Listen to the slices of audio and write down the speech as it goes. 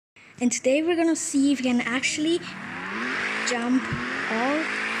And today we're gonna see if we can actually jump all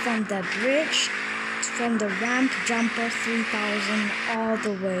from the bridge, from the ramp jumper 3000 all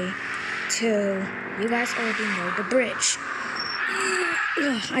the way to, you guys already know, the bridge.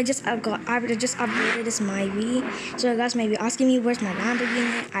 I just upgraded this Myvi. So you guys may be asking me where's my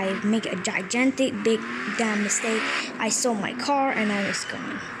Lamborghini. I make a gigantic big damn mistake. I sold my car and I was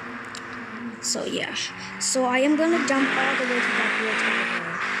gone. So yeah, so I am gonna jump all the way to that bridge over there.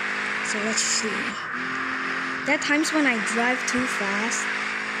 So let's see. There are times when I drive too fast,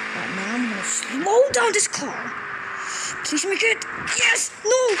 but now I'm gonna slow down this car. Please make it. Yes.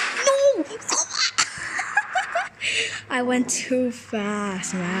 No. I went too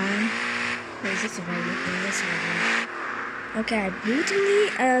fast, man. Wait, is this the right way? This way. Okay, I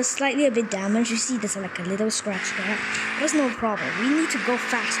brutally, slightly a bit damaged. You see there's like a little scratch there. That's no problem. We need to go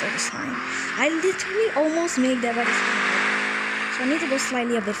faster this time. I literally almost made that by this time. So I need to go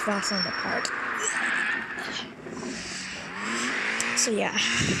slightly a bit faster on the part. So yeah,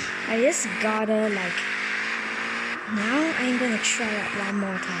 I just gotta like, now I'm gonna try that one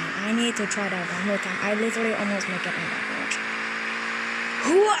more time. I need to try that one more time. I literally almost make it on that bridge.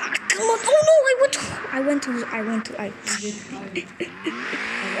 Come on! Oh no! I went too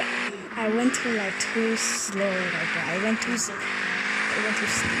like too slow like that. I went too slow. No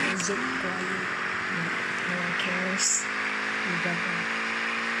one cares.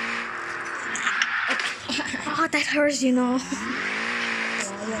 Oh, that hurts, you know.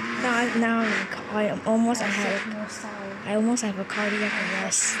 Now I almost have a cardiac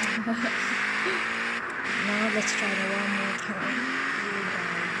arrest. Now let's try that one more time.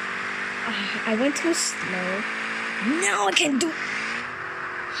 I went too slow. Now I can do.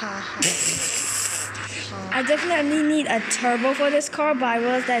 I definitely need a turbo for this car, but I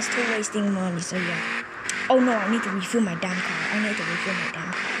realized that's too wasting money. So yeah. Oh no, I need to refuel my damn car.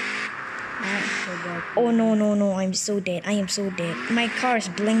 Oh no, I'm so dead. I am so dead. My car is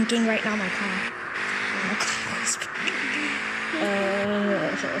blinking right now, my car is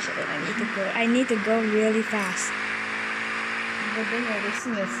I need to go really fast. But then you're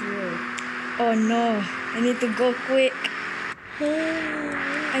wasting your fuel. Oh no, I need to go quick.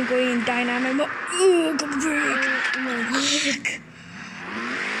 I'm going in dynamic mode. Go break.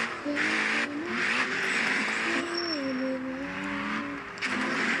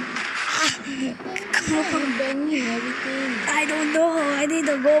 Come on, banging everything. I don't know. I need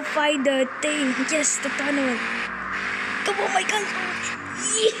to go find the thing. Yes, the tunnel. Come on, my gun.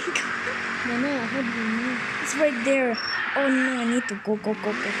 Nana, how do you move? It's right there. Oh no, I need to go.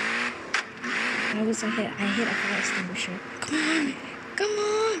 I hit a fire extinguisher. Come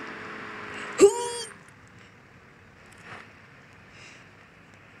on.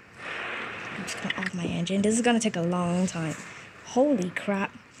 I'm just gonna off my engine. This is gonna take a long time. Holy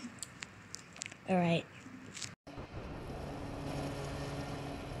crap. Alright.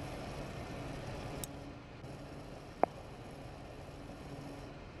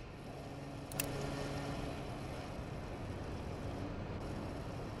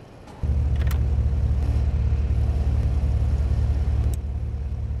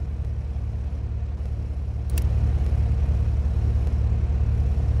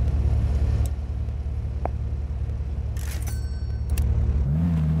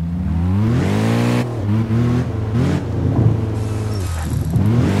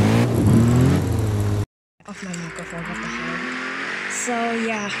 Off my microphone, what the hell. So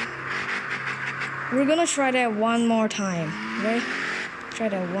yeah, we're gonna try that one more time, right? Try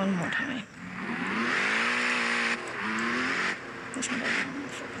that one more time. Let's try that one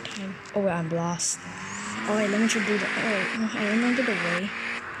more time. Oh wait, I'm lost. Oh wait, let me try do the. Oh wait, no, I remember the way.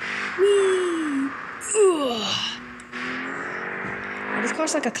 Whee! This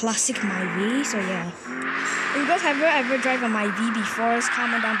car's like a classic Myvi, so yeah. If you guys have ever drive a Myvi before, just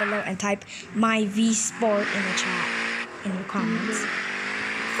comment down below and type Myvi Sport in the chat, in the comments.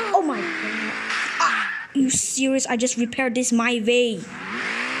 Oh my god. You serious? I just repaired this Myvi.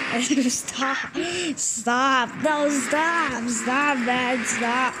 Stop. No, stop, man,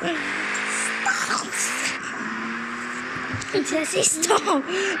 stop. Jesse, stop.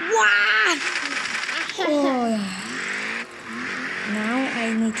 What? Oh. Now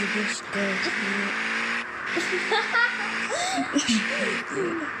I need to just go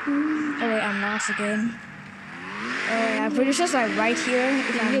oh wait, I'm lost again. Oh wait, I'm pretty sure it's like right here.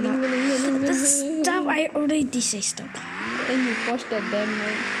 If I'm not... Stop! I already did say stop. Then you push the damn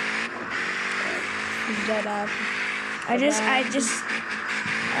way. Shut up. I think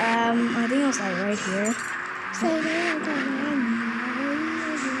it was like right here. So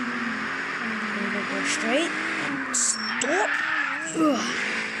go straight. Stop.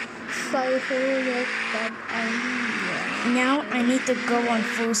 I forget that Now I need to go on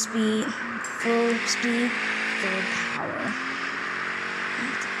full speed, full power.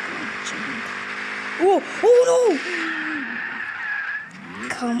 Oh, oh no!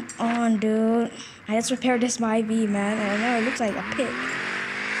 Come on, dude. I just repaired this my IV, man, and now it looks like a pig. Okay,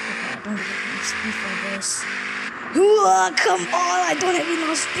 I don't get enough speed for this. Come on! I don't have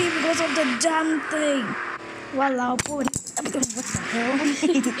enough speed because of the damn thing. Walao po. What the hell?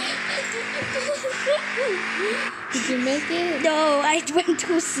 Did you make it? No, I went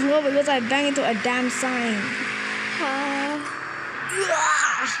too slow because I banged into a damn sign.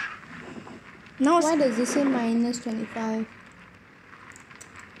 No, Why does it say minus 25?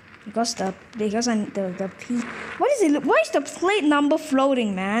 because the P. What is it? Why is the plate number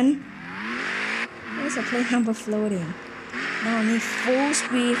floating, man? Why is the plate number floating? Now I need full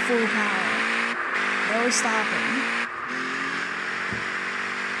speed, full power. No stopping.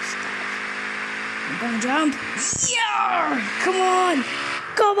 I'm gonna jump. Yeah! Come on!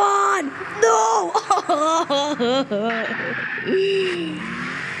 Come on! No!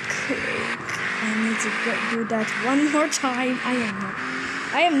 I need to do that one more time.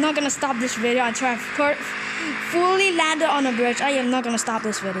 I am not gonna stop this video until I've fully landed on a bridge. I am not gonna stop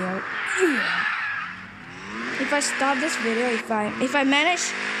this video. If I stop this video, if I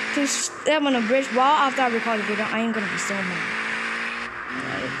manage to step on a bridge while after I record the video, I am gonna be so mad.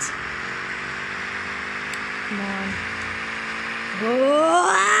 Right. Come on.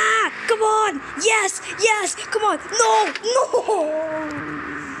 Oh, come on! Yes! Yes! Come on! No! No!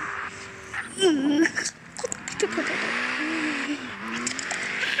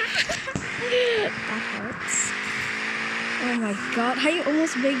 That hurts. Oh my god, how you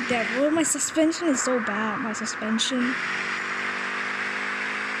almost make that? Well, my suspension is so bad. My suspension.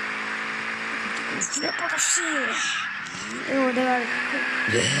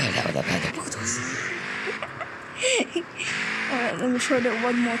 Alright, let me try that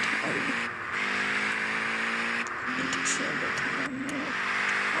one more time.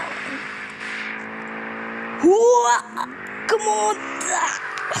 Come on!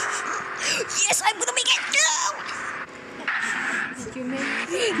 Yes, I'm gonna make it! Did you make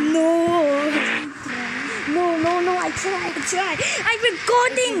it? No, I tried. I'm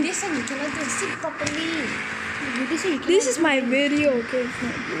recording! This one you cannot do sit properly. This is my video, okay? It's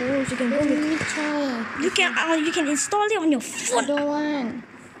not yours. You can go Let with me try. you can install it on your I phone. don't want.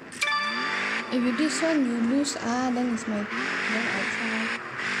 If you this one you lose, then it's my. Then I try.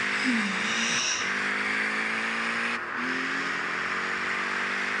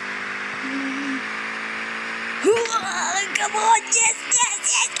 Come on, yes,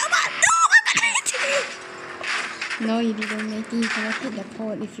 come on. No, I'm gonna hit you. No, you didn't make it. You cannot hit the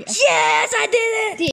pole if you. Yes, I did it.